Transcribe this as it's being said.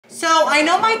So I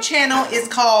know my channel is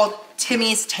called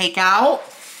Timmy's Takeout,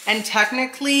 and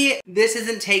technically this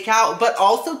isn't takeout, but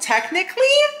also technically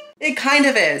it kind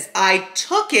of is. I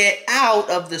took it out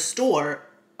of the store.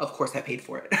 Of course I paid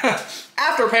for it.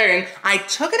 After paying, I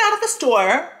took it out of the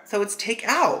store, so it's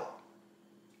takeout.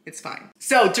 It's fine.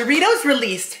 So Doritos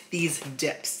released these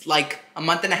dips like a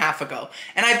month and a half ago,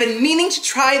 and I've been meaning to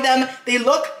try them. They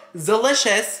look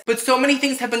delicious, but so many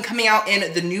things have been coming out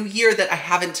in the new year that I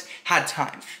haven't had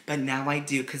time. But now I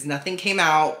do, because nothing came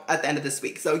out at the end of this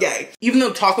week, so yay. Even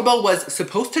though Taco Bell was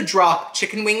supposed to drop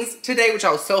chicken wings today, which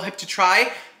I was so hyped to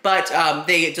try, but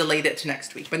they delayed it to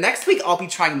next week. But next week I'll be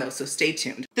trying those, so stay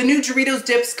tuned. The new Doritos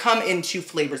dips come in 2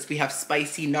 flavors. We have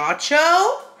spicy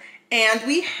nacho, and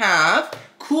we have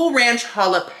Cool Ranch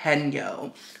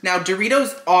Jalapeno. Now,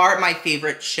 Doritos are my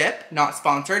favorite chip, not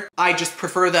sponsored. I just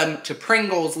prefer them to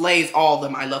Pringles, Lay's, all of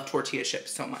them. I love tortilla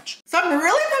chips so much. So I'm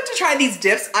really pumped to try these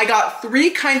dips. I got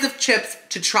 3 kinds of chips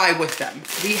to try with them.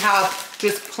 We have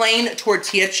just plain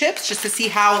tortilla chips, just to see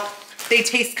how they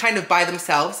taste kind of by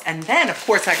themselves. And then, of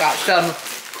course, I got some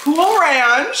Cool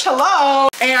Ranch, hello,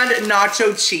 and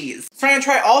nacho cheese. So I'm gonna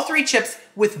try all 3 chips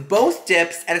with both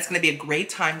dips, and it's gonna be a great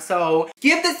time. So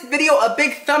give this video a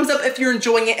big thumbs up if you're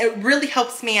enjoying it. It really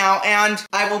helps me out, and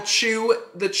I will chew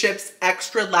the chips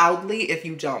extra loudly if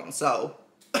you don't, so.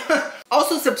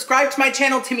 Also subscribe to my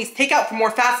channel, Timmy's Takeout, for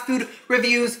more fast food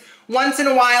reviews. Once in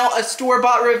a while, a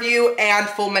store-bought review and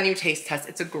full menu taste test.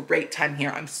 It's a great time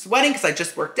here. I'm sweating because I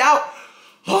just worked out.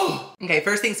 Okay,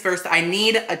 first things first, I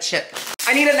need a chip.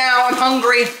 I need it now, I'm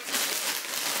hungry.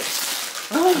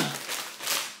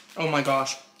 Oh my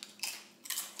gosh.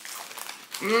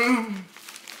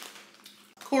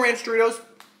 Cool Ranch Doritos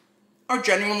are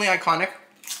genuinely iconic.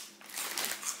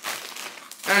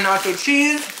 And nacho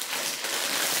cheese.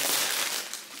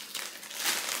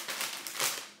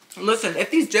 Listen, if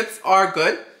these dips are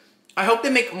good, I hope they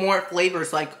make more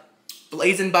flavors like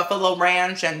Blazing Buffalo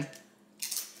Ranch and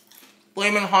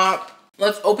Flamin' Hot.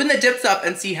 Let's open the dips up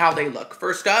and see how they look.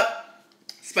 First up,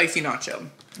 spicy nacho.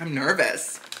 I'm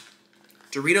nervous.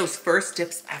 Doritos' first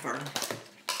dips ever.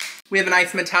 We have a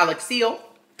nice metallic seal.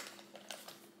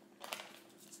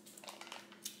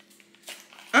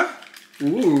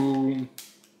 Ooh.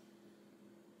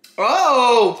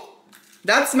 Oh,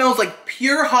 that smells like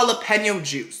pure jalapeno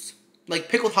juice. Like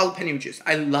pickled jalapeno juice.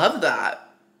 I love that.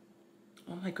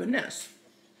 Oh my goodness.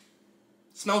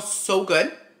 Smells so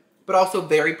good, but also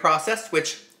very processed,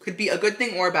 which could be a good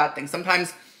thing or a bad thing.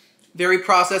 Sometimes very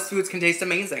processed foods can taste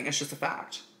amazing. It's just a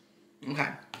fact. Okay,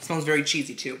 it smells very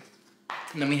cheesy too.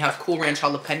 And then we have Cool Ranch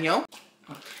Jalapeno.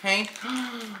 Okay.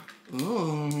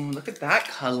 Ooh, look at that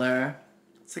color.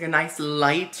 It's like a nice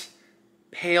light,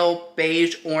 pale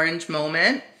beige orange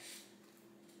moment.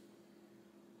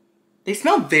 They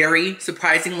smell very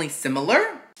surprisingly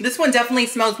similar. This one definitely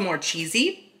smells more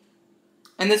cheesy,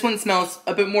 and this one smells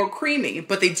a bit more creamy,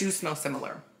 but they do smell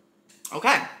similar.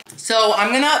 Okay, so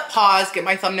I'm gonna pause, get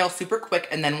my thumbnail super quick,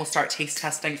 and then we'll start taste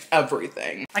testing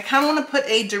everything. I kind of want to put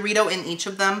a Dorito in each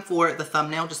of them for the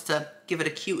thumbnail, just to give it a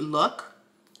cute look.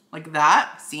 Like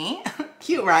that, see?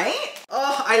 Cute, right?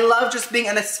 Oh, I love just being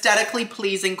an aesthetically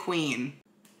pleasing queen.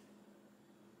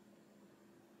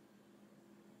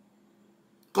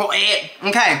 Go ahead.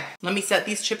 Okay, let me set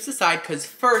these chips aside, because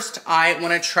first I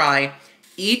want to try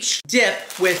each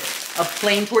dip with a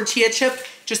plain tortilla chip,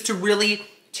 just to really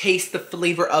taste the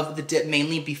flavor of the dip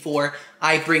mainly before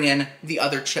I bring in the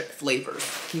other chip flavors.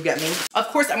 You get me? Of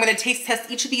course, I'm gonna taste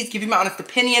test each of these, give you my honest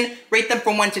opinion, rate them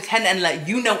from 1 to 10, and let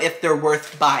you know if they're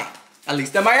worth buying. At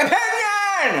least in my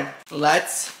opinion!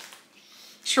 Let's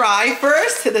try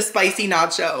first the spicy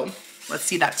nacho. Let's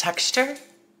see that texture.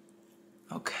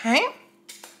 Okay.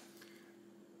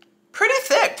 Pretty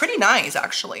thick, pretty nice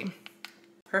actually.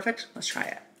 Perfect, let's try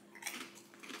it.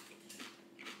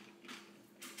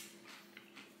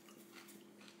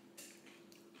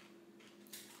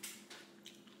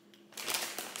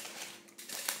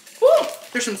 Ooh,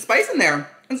 there's some spice in there.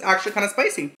 It's actually kind of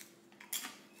spicy.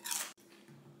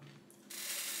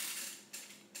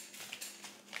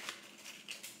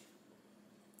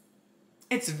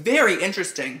 It's very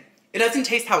interesting. It doesn't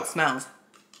taste how it smells.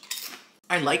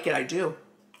 I like it, I do.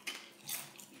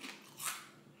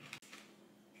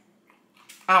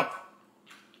 Ow.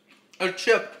 A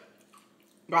chip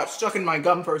got stuck in my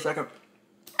gum for a second.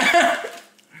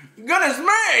 Goodness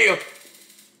me!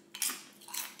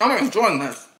 I'm enjoying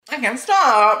this. I can't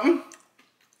stop.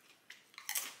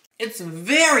 It's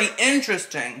very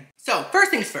interesting. So,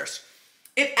 first things first.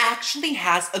 It actually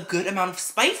has a good amount of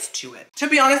spice to it. To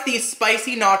be honest, the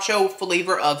spicy nacho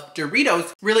flavor of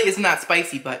Doritos really isn't that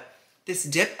spicy, but this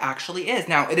dip actually is.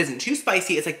 Now, it isn't too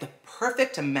spicy. It's like the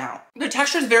perfect amount. The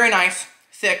texture is very nice,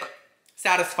 thick,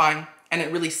 satisfying, and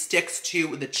it really sticks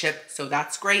to the chip, so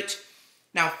that's great.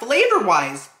 Now,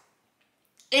 flavor-wise,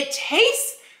 it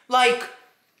tastes like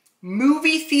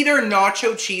movie theater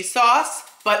nacho cheese sauce,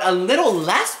 but a little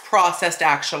less processed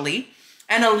actually,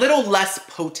 and a little less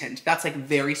potent. That's like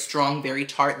very strong, very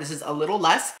tart. This is a little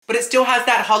less, but it still has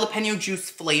that jalapeno juice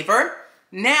flavor.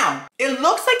 Now, it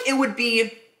looks like it would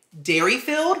be dairy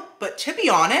filled, but to be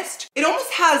honest, it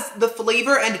almost has the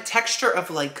flavor and texture of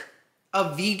like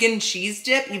a vegan cheese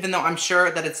dip, even though I'm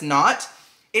sure that it's not.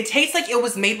 It tastes like it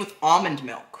was made with almond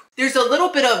milk. There's a little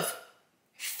bit of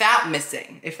fat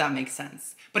missing, if that makes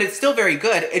sense, but it's still very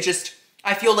good. It just,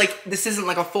 I feel like this isn't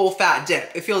like a full fat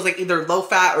dip. It feels like either low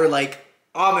fat or like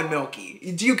almond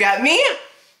milky. Do you get me?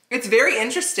 It's very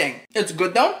interesting. It's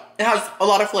good though. It has a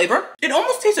lot of flavor. It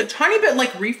almost tastes a tiny bit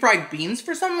like refried beans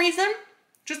for some reason.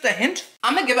 Just a hint.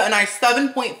 I'm gonna give it a nice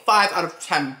 7.5 out of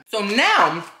 10. So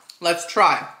now, let's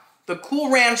try the Cool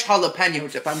Ranch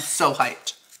Jalapeno dip. I'm so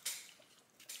hyped.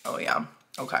 Oh yeah,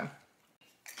 okay.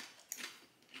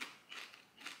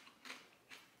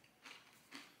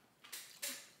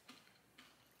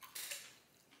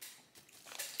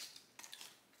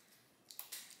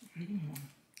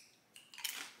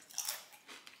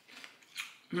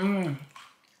 Oh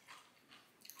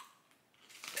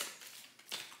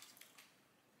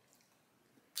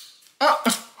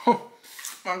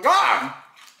my God.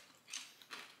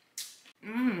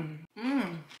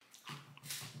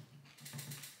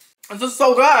 This is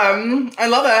so good. I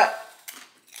love it.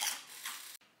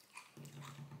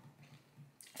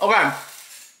 Okay.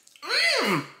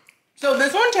 So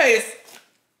this one tastes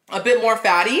a bit more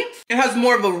fatty. It has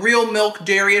more of a real milk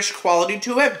dairy-ish quality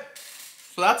to it.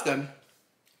 So that's good.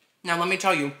 Now let me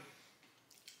tell you,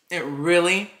 it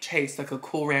really tastes like a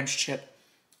Cool Ranch chip.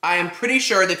 I am pretty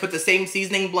sure they put the same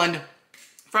seasoning blend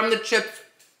from the chips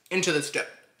into this dip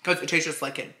because it tastes just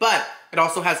like it. But it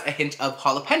also has a hint of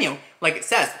jalapeno, like it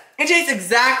says. It tastes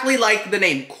exactly like the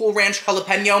name, Cool Ranch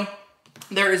Jalapeno.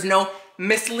 There is no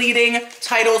misleading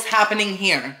titles happening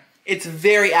here. It's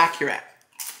very accurate.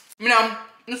 Now,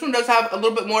 this one does have a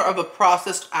little bit more of a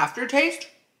processed aftertaste.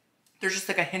 There's just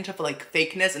like a hint of like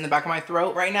fakeness in the back of my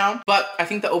throat right now. But I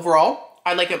think that overall,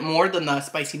 I like it more than the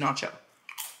spicy nacho.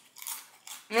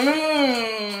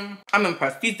 I'm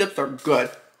impressed. These dips are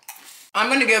good. I'm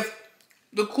gonna give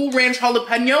the Cool Ranch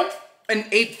Jalapeno an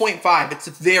 8.5. It's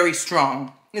very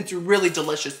strong. It's really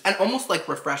delicious and almost like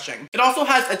refreshing. It also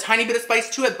has a tiny bit of spice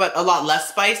to it, but a lot less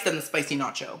spice than the spicy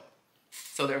nacho.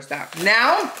 So there's that.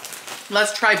 Now,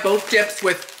 let's try both dips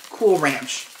with Cool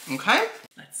Ranch, okay?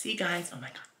 Let's see, guys. Oh my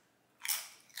God.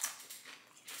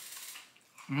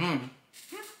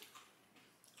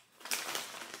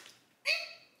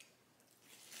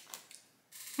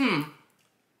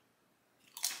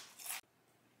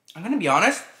 I'm gonna be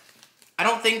honest, I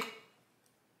don't think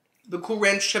the Cool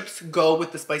Ranch chips go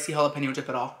with the spicy jalapeno dip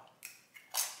at all.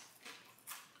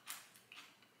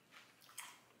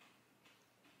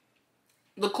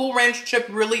 The Cool Ranch chip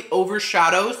really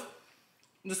overshadows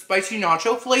the spicy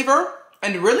nacho flavor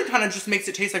and really kind of just makes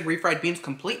it taste like refried beans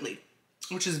completely,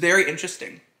 which is very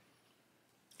interesting.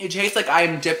 It tastes like I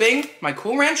am dipping my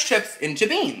Cool Ranch chips into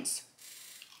beans.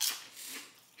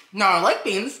 Now, I like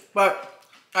beans, but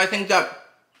I think that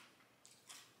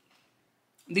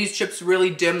these chips really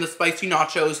dim the spicy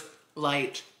nachos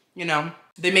light, you know?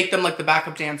 They make them like the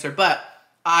backup dancer, but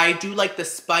I do like the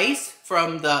spice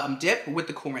from the dip with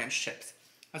the Cool Ranch chips.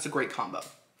 That's a great combo.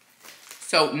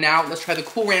 So now let's try the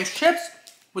Cool Ranch chips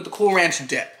with the Cool Ranch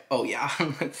dip. Oh yeah,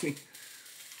 let's see.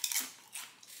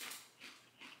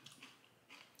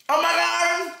 Oh my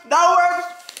God, that works.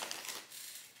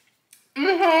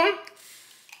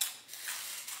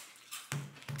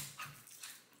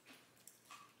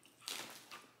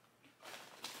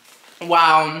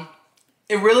 Wow,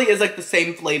 it really is like the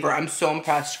same flavor. I'm so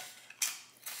impressed.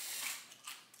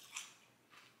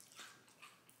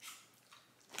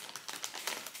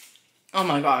 Oh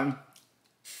my God.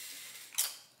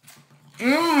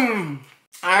 I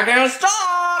can't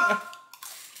stop.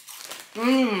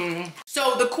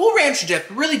 So the Cool Ranch dip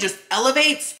really just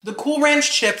elevates the Cool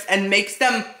Ranch chips and makes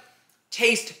them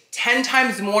taste 10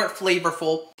 times more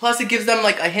flavorful. Plus it gives them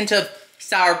like a hint of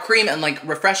sour cream and like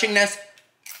refreshingness.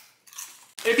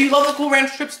 If you love the Cool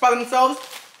Ranch chips by themselves,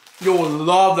 you'll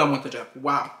love them with the dip.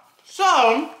 Wow.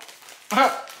 So,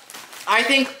 I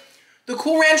think the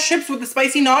Cool Ranch chips with the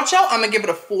spicy nacho, I'm gonna give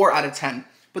it a 4 out of 10.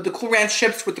 But the Cool Ranch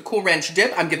chips with the Cool Ranch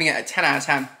dip, I'm giving it a 10 out of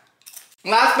 10.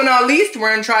 Last but not least,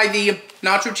 we're gonna try the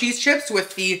nacho cheese chips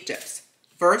with the dips.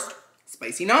 First,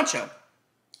 spicy nacho.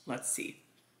 Let's see.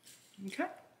 Okay.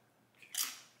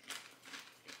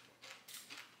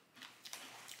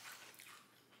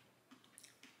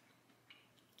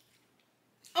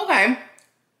 Okay.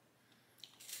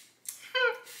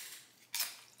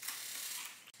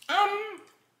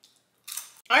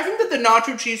 I think that the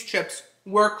nacho cheese chips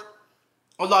work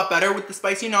a lot better with the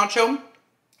spicy nacho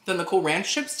than the Cool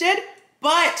Ranch chips did,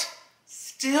 but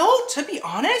still, to be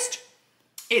honest,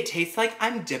 it tastes like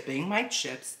I'm dipping my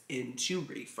chips into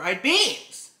refried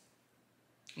beans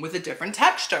with a different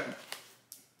texture.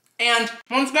 And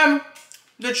once again,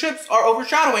 the chips are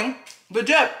overshadowing the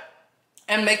dip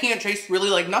and making it taste really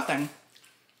like nothing.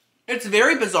 It's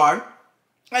very bizarre,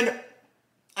 and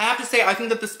I have to say, I think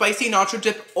that the spicy nacho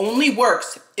dip only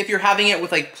works if you're having it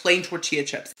with like plain tortilla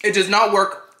chips. It does not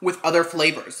work with other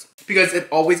flavors because it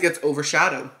always gets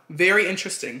overshadowed. Very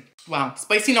interesting. Wow,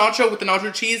 spicy nacho with the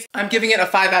nacho cheese, I'm giving it a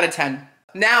 5 out of 10.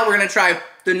 Now we're gonna try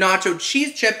the nacho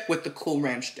cheese chip with the Cool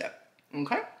Ranch dip,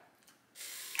 okay?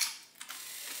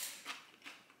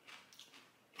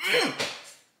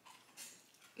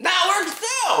 That works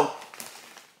too!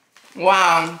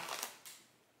 Wow,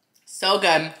 so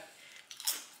good.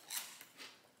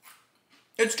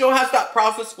 It still has that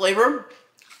processed flavor,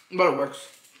 but it works.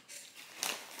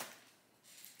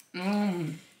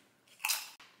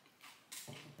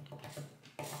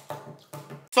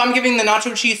 So I'm giving the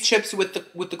nacho cheese chips with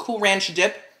the Cool Ranch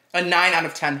dip a 9 out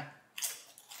of 10.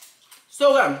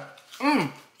 So good.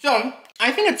 So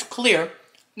I think it's clear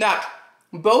that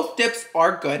both dips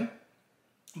are good,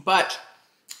 but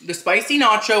the spicy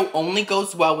nacho only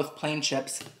goes well with plain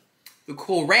chips. The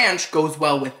Cool Ranch goes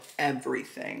well with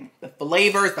everything. The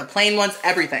flavors, the plain ones,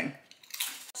 everything.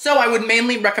 So I would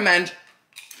mainly recommend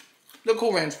the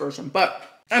Cool Ranch version,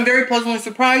 but I'm very pleasantly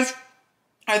surprised.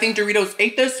 I think Doritos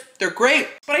ate this. They're great,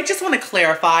 but I just want to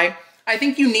clarify. I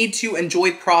think you need to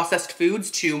enjoy processed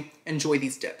foods to enjoy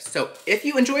these dips. So if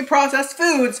you enjoy processed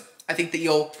foods, I think that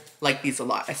you'll like these a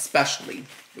lot, especially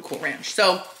the Cool Ranch.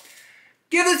 So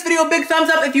give this video a big thumbs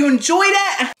up if you enjoyed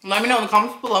it. Let me know in the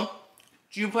comments below.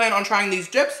 Do you plan on trying these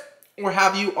dips, or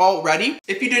have you already?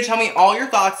 If you did, tell me all your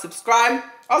thoughts. Subscribe.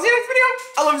 I'll see you next video.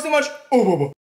 I love you so much. Oh, bye-bye.